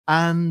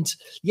And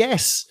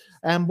yes,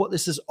 what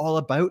this is all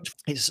about,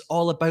 it's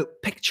all about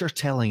picture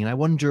telling. And I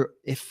wonder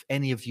if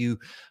any of you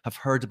have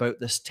heard about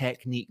this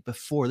technique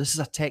before. This is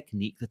a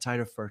technique that I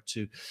refer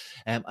to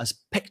as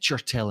picture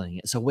telling.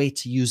 It's a way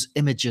to use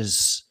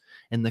images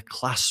in the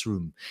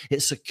classroom.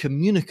 It's a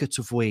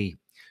communicative way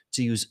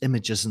to use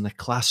images in the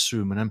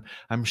classroom. And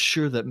I'm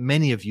sure that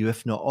many of you,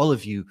 if not all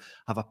of you,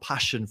 have a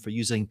passion for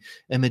using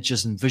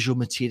images and visual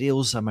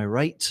materials. Am I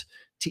right?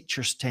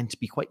 Teachers tend to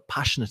be quite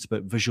passionate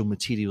about visual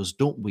materials,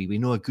 don't we? We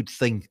know a good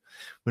thing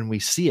when we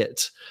see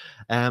it.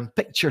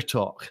 Picture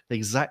talk,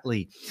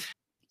 exactly.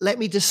 Let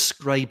me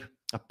describe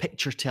a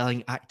picture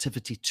telling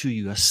activity to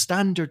you. A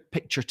standard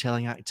picture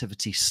telling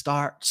activity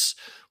starts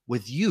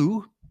with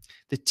you,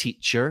 the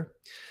teacher,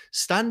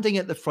 standing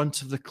at the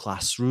front of the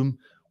classroom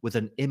with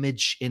an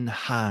image in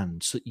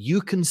hand so that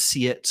you can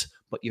see it,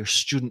 but your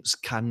students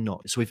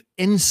cannot. So we've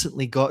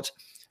instantly got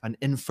an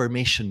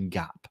information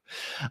gap.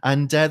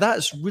 And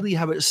that's really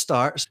how it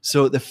starts.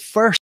 So the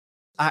first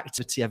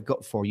activity I've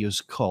got for you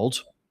is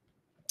called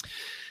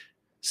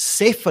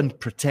Safe and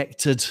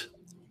Protected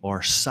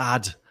or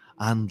Sad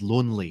and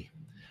Lonely.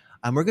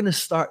 And we're going to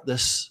start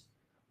this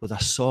with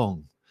a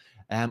song.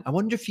 I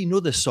wonder if you know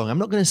this song. I'm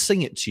not going to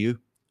sing it to you.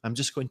 I'm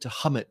just going to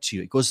hum it to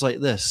you. It goes like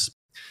this.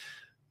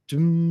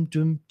 Dum,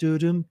 dum, dum,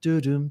 dum,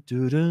 dum,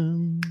 dum,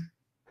 dum.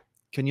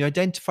 Can you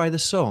identify the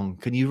song?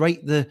 Can you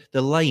write the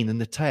line in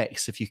the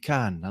text if you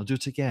can? I'll do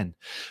it again.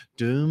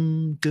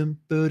 Dum, dum,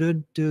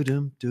 dum,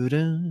 dum,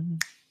 dum,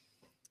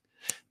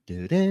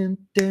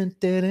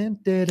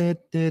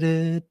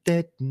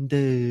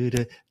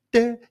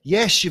 dum.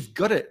 Yes, you've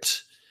got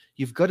it.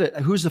 You've got it.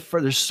 Who's the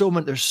first? There's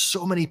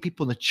so many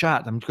people in the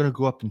chat. I'm going to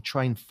go up and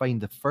try and find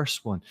the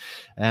first one.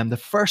 The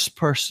first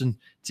person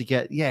to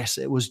get, yes,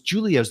 it was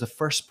Julia. Was the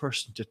first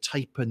person to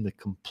type in the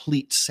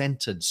complete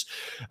sentence.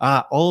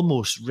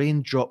 Almost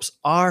raindrops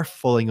are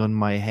falling on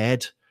my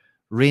head.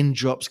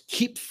 Raindrops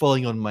keep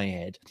falling on my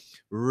head.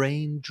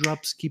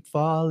 Raindrops keep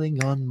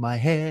falling on my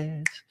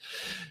head.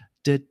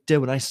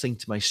 When I sing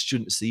to my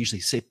students, they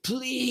usually say,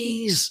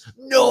 please,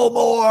 no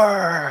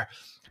more.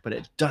 But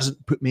it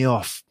doesn't put me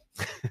off.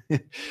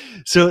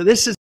 So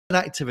this is an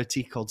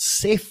activity called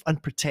Safe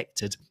and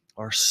Protected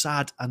or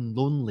Sad and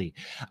Lonely.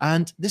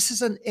 And this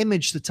is an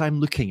image that I'm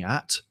looking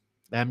at.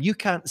 You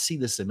can't see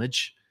this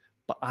image,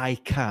 but I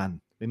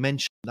can. We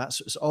mentioned that's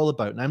what it's all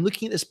about. And I'm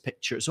looking at this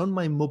picture. It's on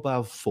my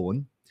mobile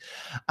phone.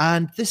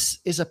 And this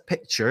is a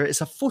picture.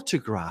 It's a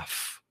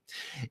photograph.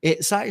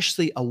 It's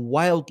actually a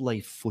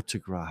wildlife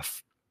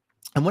photograph.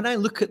 And when I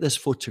look at this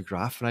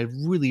photograph, and I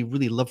really,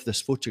 really love this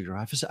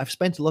photograph, I've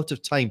spent a lot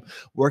of time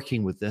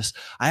working with this,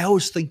 I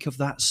always think of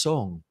that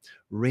song,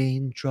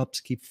 Raindrops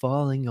Keep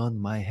Falling on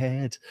My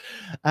Head.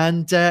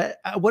 And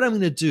what I'm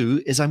going to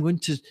do is I'm going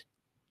to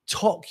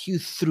talk you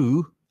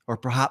through, or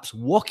perhaps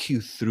walk you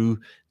through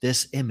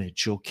this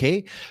image,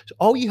 okay? So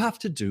all you have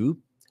to do,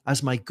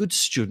 as my good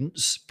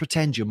students,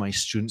 pretend you're my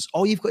students,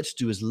 all you've got to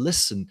do is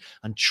listen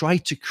and try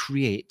to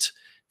create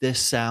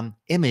this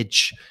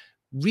image,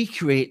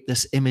 recreate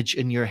this image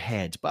in your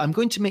head. But I'm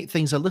going to make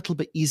things a little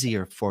bit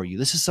easier for you.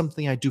 This is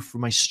something I do for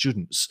my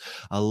students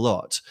a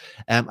lot.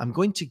 I'm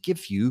going to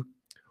give you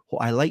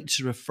what I like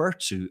to refer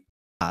to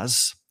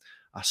as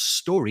a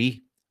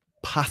story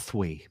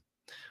pathway.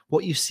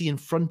 What you see in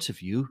front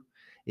of you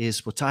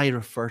is what I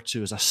refer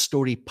to as a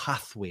story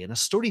pathway. And a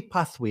story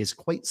pathway is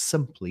quite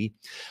simply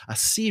a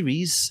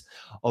series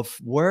of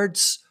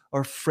words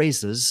or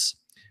phrases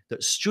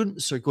that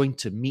students are going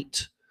to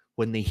meet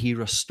when they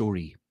hear a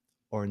story,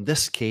 or in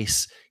this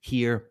case,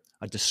 hear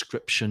a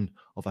description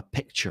of a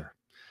picture.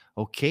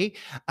 Okay?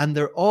 And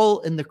they're all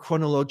in the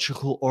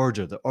chronological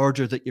order, the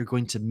order that you're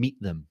going to meet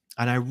them.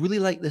 And I really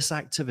like this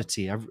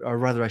activity, or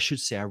rather, I should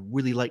say, I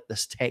really like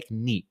this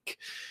technique,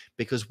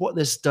 because what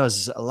this does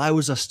is it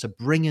allows us to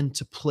bring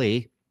into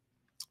play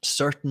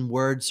certain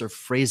words or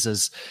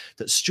phrases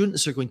that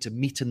students are going to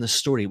meet in the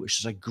story, which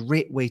is a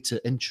great way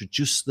to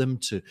introduce them,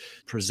 to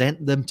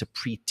present them, to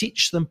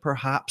pre-teach them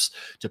perhaps,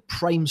 to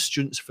prime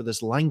students for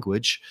this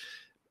language.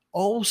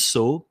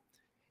 Also,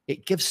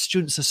 it gives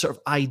students a sort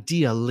of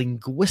idea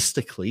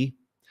linguistically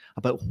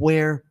about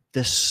where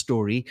this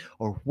story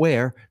or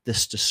where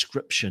this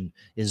description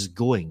is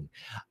going.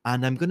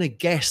 And I'm going to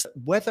guess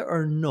whether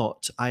or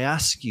not I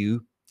ask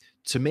you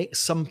to make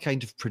some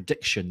kind of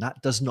prediction,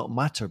 that does not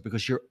matter,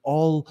 because you're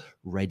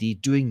already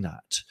doing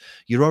that.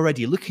 You're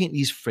already looking at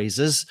these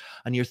phrases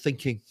and you're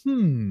thinking,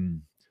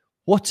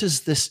 what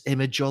is this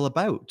image all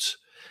about?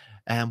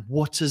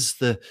 What is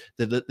the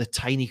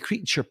tiny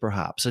creature,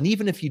 perhaps? And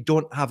even if you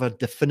don't have a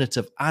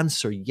definitive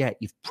answer yet,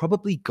 you've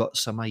probably got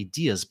some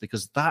ideas,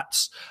 because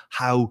that's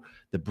how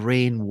the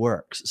brain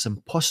works. It's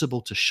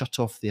impossible to shut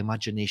off the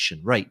imagination.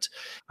 Right.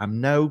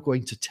 I'm now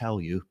going to tell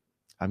you,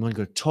 I'm going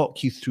to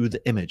talk you through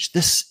the image.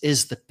 This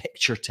is the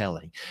picture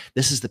telling.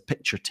 This is the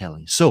picture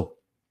telling. So,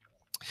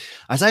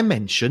 as I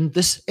mentioned,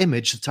 this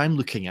image that I'm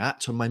looking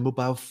at on my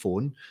mobile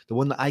phone, the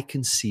one that I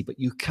can see but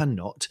you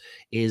cannot,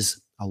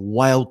 is a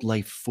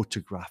wildlife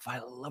photograph. I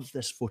love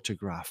this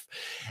photograph.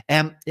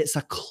 It's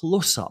a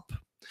close-up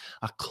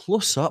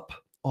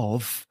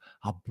of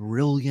a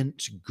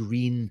brilliant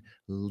green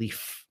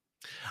leaf.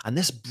 And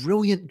this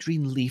brilliant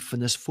green leaf in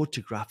this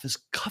photograph is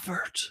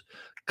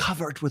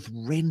covered with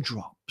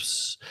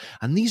raindrops.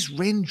 And these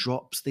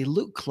raindrops, they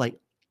look like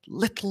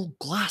little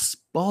glass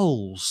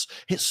balls.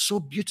 It's so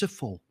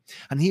beautiful.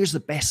 And here's the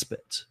best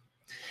bit.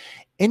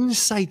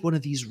 Inside one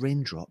of these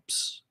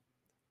raindrops,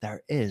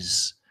 there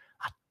is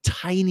a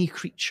tiny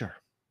creature.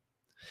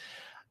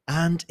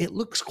 And it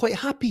looks quite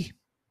happy.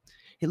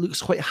 It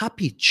looks quite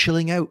happy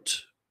chilling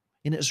out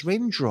in its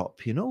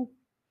raindrop, you know?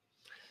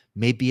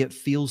 Maybe it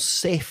feels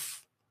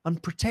safe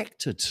and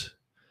protected,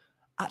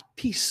 at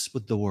peace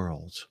with the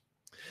world.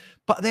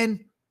 But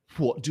then,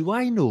 what do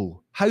I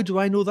know? How do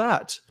I know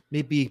that?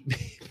 Maybe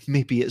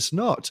it's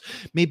not.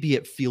 Maybe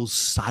it feels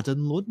sad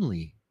and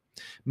lonely.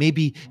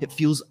 Maybe it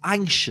feels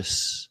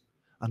anxious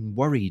and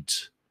worried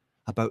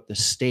about the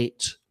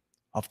state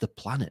of the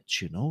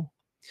planet, you know?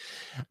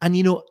 And,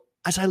 you know,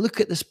 as I look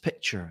at this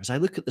picture, as I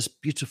look at this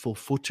beautiful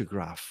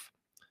photograph,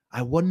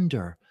 I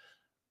wonder,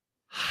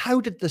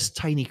 how did this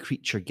tiny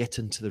creature get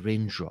into the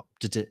raindrop?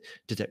 Did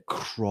it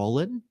crawl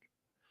in?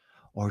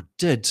 Or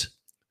did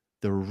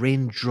the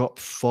raindrop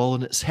fall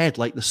on its head?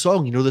 Like the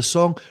song, you know the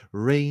song,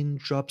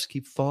 raindrops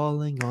keep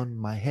falling on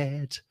my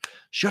head.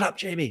 Shut up,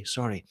 Jamie.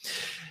 Sorry.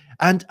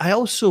 And I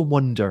also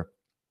wonder,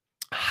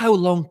 how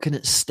long can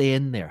it stay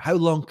in there? How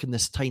long can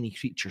this tiny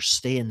creature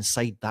stay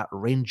inside that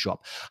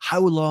raindrop? How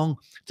long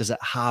does it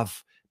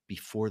have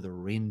before the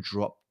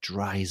raindrop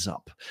dries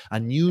up?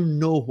 And you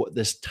know what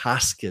this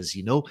task is,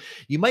 you know?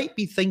 You might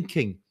be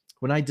thinking,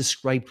 when I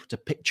describe what a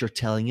picture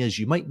telling is,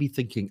 you might be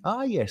thinking,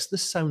 yes,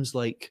 this sounds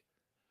like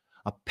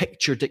a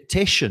picture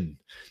dictation.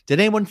 Did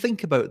anyone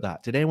think about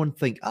that? Did anyone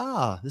think,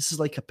 this is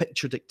like a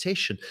picture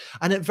dictation?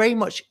 And it very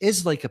much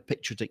is like a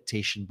picture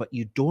dictation, but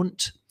you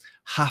don't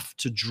have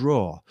to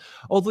draw.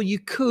 Although you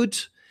could,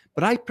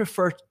 but I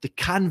prefer the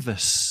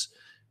canvas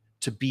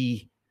to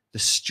be the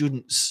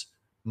student's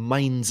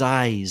mind's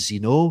eyes, you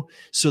know?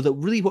 So that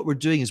really what we're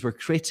doing is we're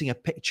creating a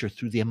picture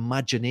through the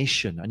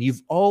imagination. And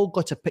you've all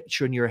got a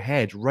picture in your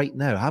head right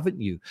now,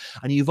 haven't you?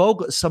 And you've all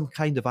got some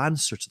kind of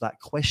answer to that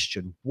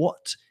question.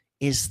 What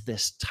is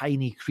this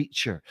tiny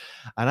creature?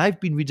 And I've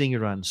been reading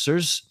your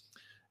answers.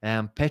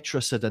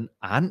 Petra said an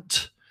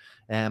ant.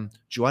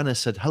 Joanna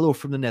said, hello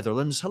from the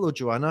Netherlands. Hello,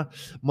 Joanna.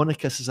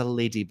 Monica says a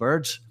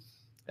ladybird.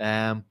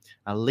 A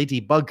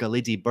ladybug, a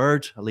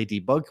ladybird, a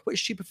ladybug.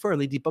 Which do you prefer,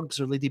 ladybugs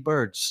or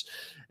ladybirds?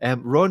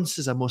 Ron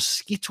says a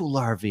mosquito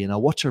larvae in a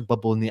water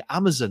bubble in the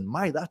Amazon.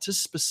 My, that is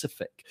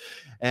specific.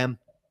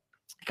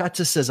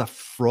 Kata says a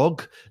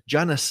frog.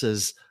 Jana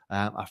says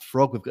a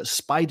frog. We've got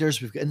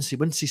spiders. We've got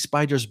incy-wincy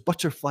spiders,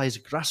 butterflies,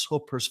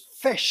 grasshoppers,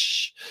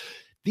 fish.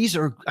 These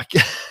are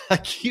a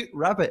cute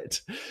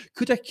rabbit.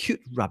 Could a cute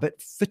rabbit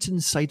fit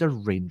inside a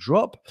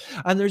raindrop?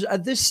 And there's,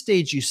 at this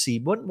stage, you see,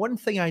 one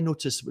thing I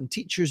notice when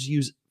teachers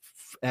use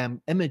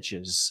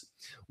images,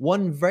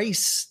 one very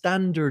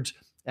standard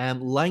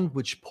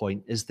language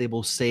point is they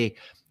will say,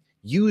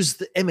 use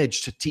the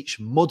image to teach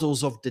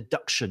models of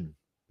deduction.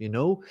 You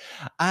know,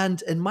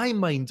 and in my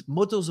mind,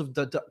 models of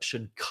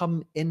deduction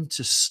come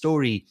into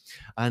story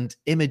and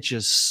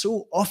images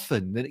so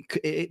often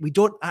that we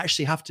don't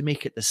actually have to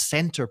make it the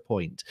center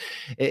point.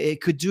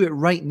 It could do it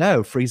right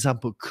now. For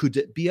example, could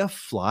it be a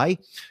fly?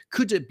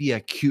 Could it be a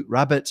cute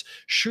rabbit?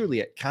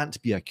 Surely it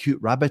can't be a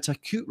cute rabbit. A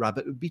cute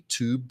rabbit would be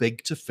too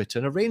big to fit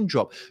in a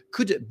raindrop.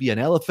 Could it be an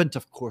elephant?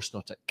 Of course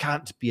not. It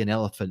can't be an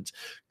elephant.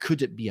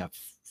 Could it be a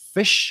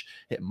fish?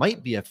 It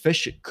might be a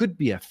fish. It could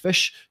be a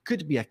fish.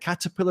 Could it be a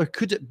caterpillar?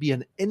 Could it be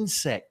an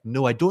insect?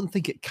 No, I don't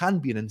think it can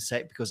be an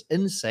insect because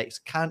insects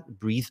can't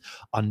breathe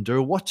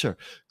underwater.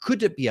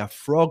 Could it be a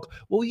frog?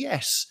 Well,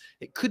 yes,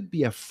 it could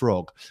be a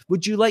frog.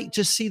 Would you like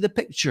to see the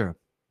picture?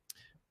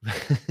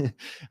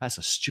 That's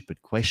a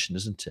stupid question,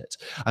 isn't it?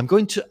 I'm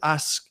going to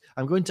ask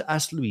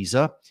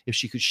Louisa if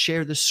she could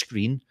share the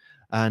screen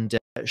and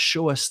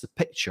show us the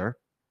picture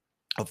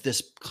of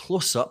this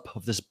close-up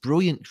of this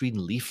brilliant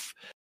green leaf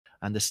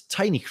and this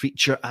tiny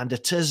creature, and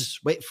it is,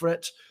 wait for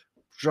it,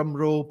 drum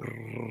roll.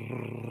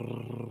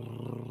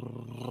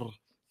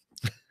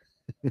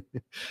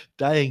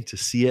 Dying to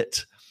see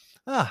it.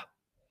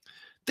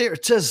 There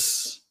it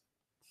is.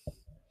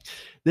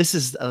 This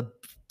is a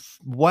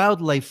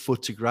wildlife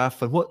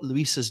photograph, and what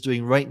Louisa's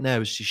doing right now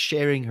is she's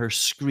sharing her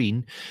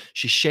screen.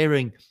 She's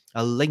sharing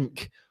a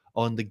link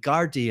on the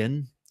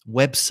Guardian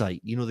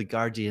website, you know, the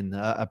Guardian,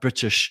 a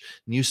British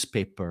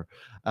newspaper,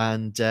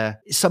 and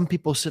some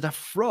people said a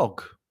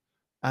frog.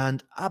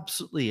 And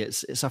absolutely,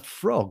 it's a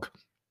frog.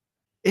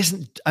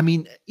 I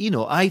mean, you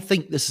know, I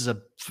think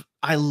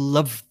I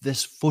love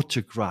this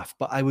photograph,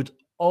 but I would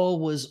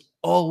always,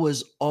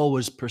 always,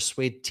 always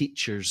persuade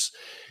teachers,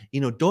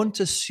 you know, don't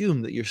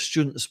assume that your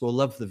students will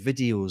love the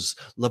videos,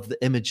 love the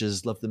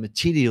images, love the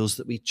materials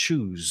that we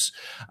choose.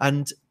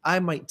 And I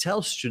might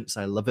tell students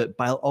I love it,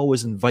 but I'll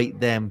always invite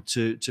them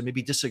to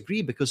maybe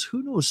disagree, because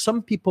who knows,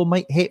 some people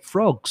might hate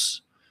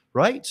frogs,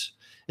 right?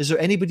 Is there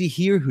anybody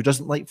here who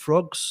doesn't like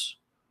frogs?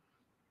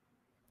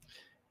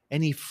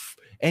 Any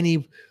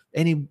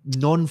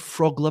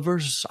non-frog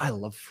lovers? I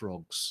love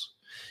frogs.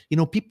 You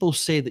know, people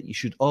say that you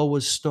should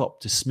always stop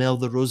to smell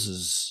the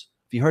roses.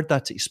 Have you heard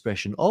that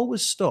expression?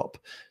 Always stop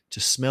to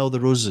smell the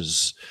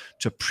roses,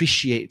 to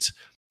appreciate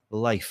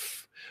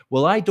life.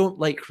 Well, I don't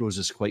like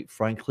roses, quite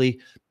frankly,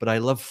 but I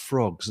love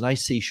frogs. And I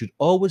say you should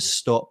always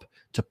stop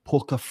to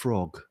poke a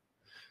frog.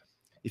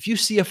 If you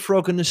see a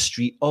frog in the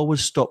street,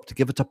 always stop to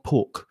give it a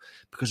poke,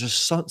 because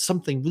there's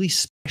something really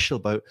special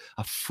about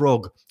a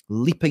frog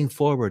leaping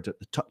forward at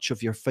the touch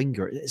of your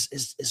finger.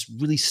 It's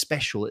really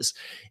special.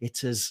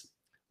 It is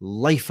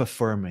life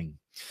affirming.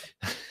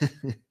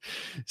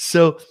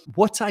 So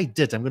what I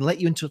did, I'm going to let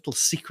you into a little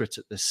secret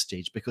at this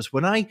stage, because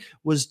when I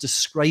was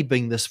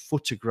describing this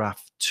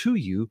photograph to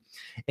you,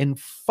 in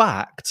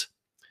fact,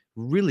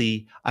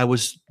 really, I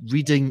was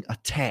reading a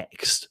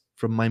text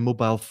from my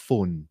mobile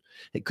phone.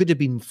 It could have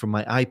been from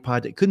my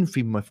iPad. It couldn't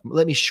be my.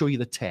 Let me show you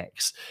the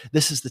text.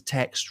 This is the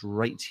text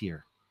right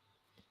here.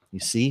 You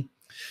see?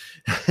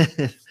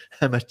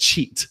 I'm a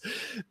cheat.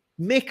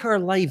 Make our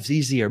lives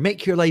easier.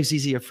 Make your lives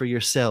easier for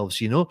yourselves,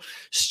 you know?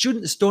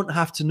 Students don't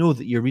have to know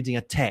that you're reading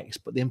a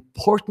text, but the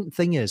important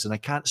thing is, and I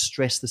can't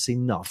stress this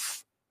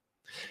enough,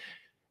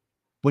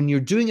 when you're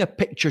doing a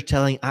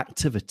picture-telling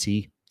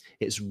activity,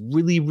 it's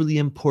really, really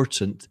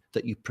important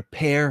that you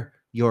prepare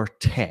your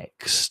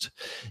text.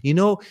 You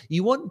know,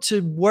 you want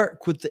to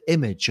work with the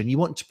image and you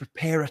want to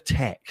prepare a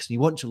text. You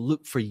want to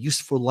look for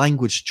useful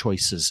language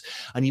choices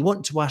and you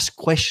want to ask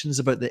questions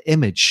about the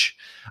image.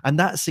 And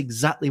that's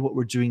exactly what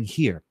we're doing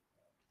here.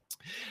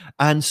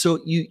 And so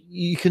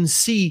you can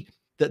see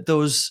that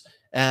those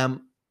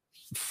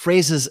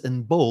phrases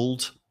in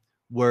bold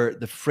were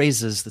the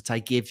phrases that I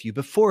gave you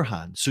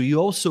beforehand. So you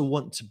also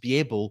want to be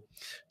able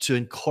to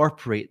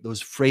incorporate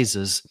those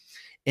phrases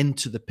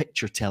into the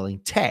picture telling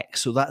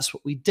text. So that's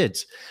what we did.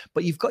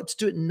 But you've got to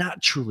do it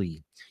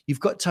naturally. You've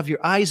got to have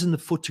your eyes on the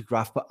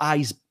photograph, but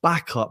eyes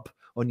back up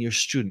on your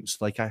students,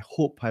 like I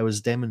hope I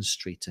was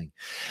demonstrating.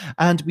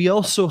 And we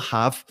also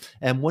have,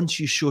 once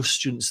you show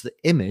students the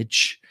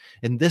image,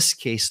 in this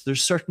case,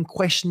 there's certain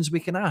questions we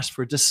can ask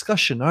for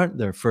discussion, aren't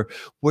there? For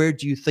where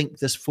do you think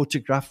this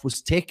photograph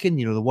was taken?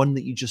 You know, the one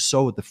that you just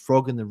saw with the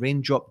frog in the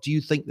raindrop. Do you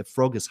think the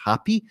frog is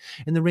happy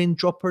in the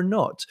raindrop or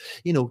not?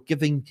 You know,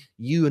 giving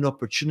you an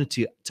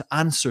opportunity to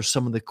answer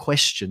some of the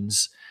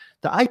questions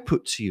that I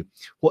put to you.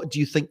 What do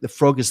you think the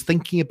frog is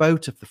thinking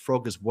about? If the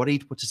frog is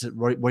worried, what is it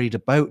worried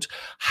about?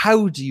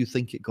 How do you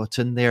think it got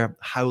in there?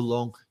 How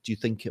long do you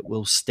think it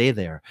will stay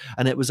there?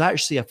 And it was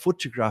actually a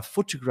photograph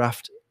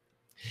photographed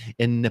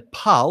in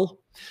Nepal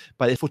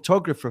by a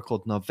photographer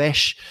called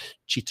Navesh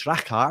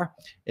Chitrakar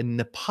in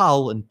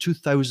Nepal in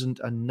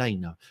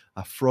 2009,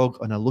 a frog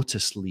on a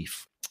lotus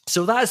leaf.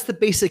 So that's the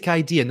basic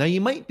idea. Now, you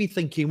might be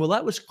thinking, well,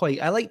 that was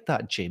I like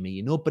that, Jamie,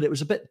 you know, but it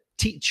was a bit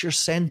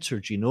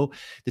teacher-centered, you know.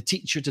 The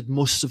teacher did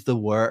most of the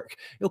work.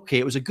 Okay,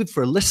 it was a good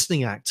for a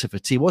listening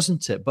activity,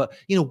 wasn't it? But,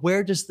 you know,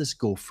 where does this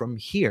go from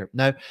here?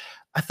 Now,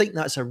 I think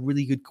that's a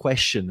really good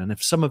question. And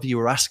if some of you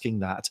are asking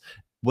that,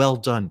 well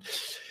done.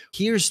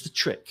 Here's the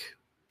trick.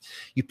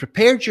 You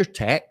prepared your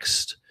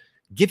text.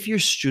 Give your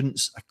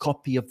students a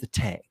copy of the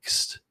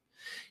text.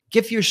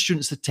 Give your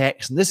students the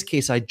text. In this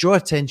case, I draw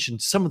attention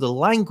to some of the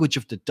language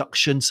of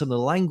deduction, some of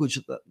the language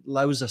that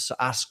allows us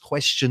to ask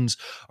questions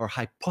or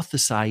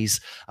hypothesize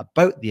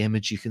about the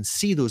image. You can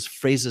see those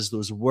phrases,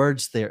 those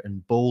words there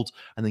in bold.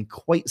 And then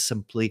quite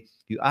simply,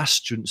 you ask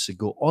students to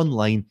go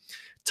online,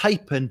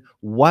 type in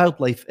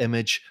wildlife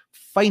image,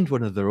 find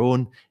one of their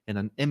own in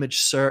an image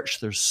search.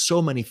 There's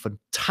so many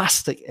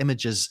fantastic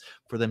images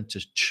for them to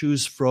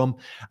choose from.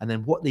 And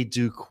then what they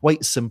do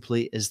quite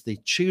simply is they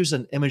choose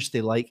an image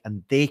they like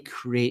and they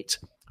create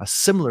a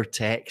similar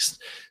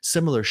text,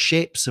 similar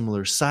shape,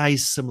 similar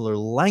size, similar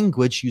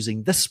language,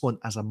 using this one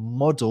as a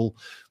model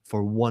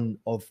for one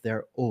of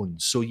their own.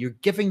 So you're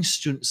giving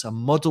students a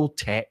model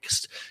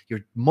text,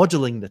 you're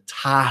modeling the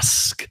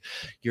task,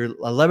 you're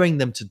allowing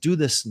them to do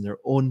this in their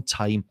own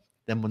time.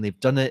 Then when they've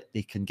done it,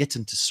 they can get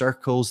into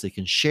circles, they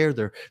can share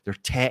their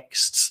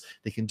texts,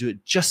 they can do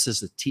it just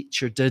as the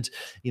teacher did,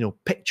 you know,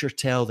 picture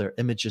tell their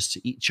images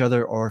to each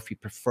other, or if you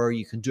prefer,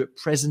 you can do it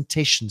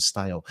presentation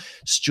style.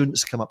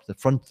 Students come up to the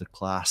front of the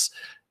class,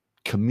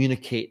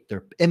 communicate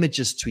their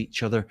images to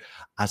each other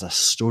as a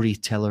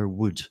storyteller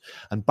would.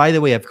 And by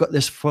the way, I've got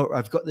this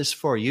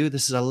for you.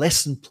 This is a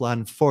lesson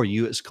plan for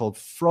you. It's called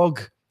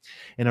Frog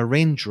in a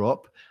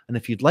Raindrop. And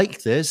if you'd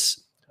like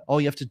this,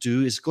 all you have to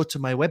do is go to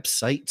my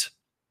website.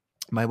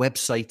 My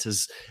website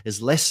is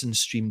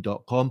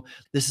lessonstream.com.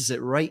 This is it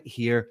right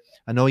here.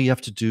 And all you have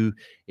to do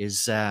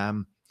is,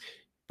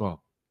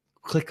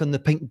 click on the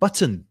pink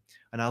button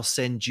and I'll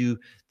send you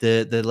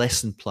the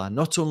lesson plan.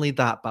 Not only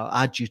that, but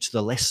I'll add you to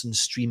the lesson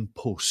stream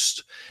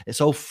post. It's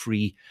all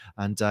free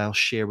and I'll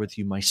share with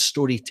you my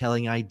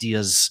storytelling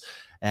ideas.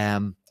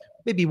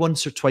 Maybe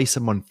once or twice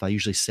a month, I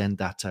usually send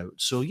that out.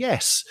 So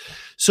yes.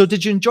 So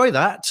did you enjoy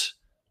that?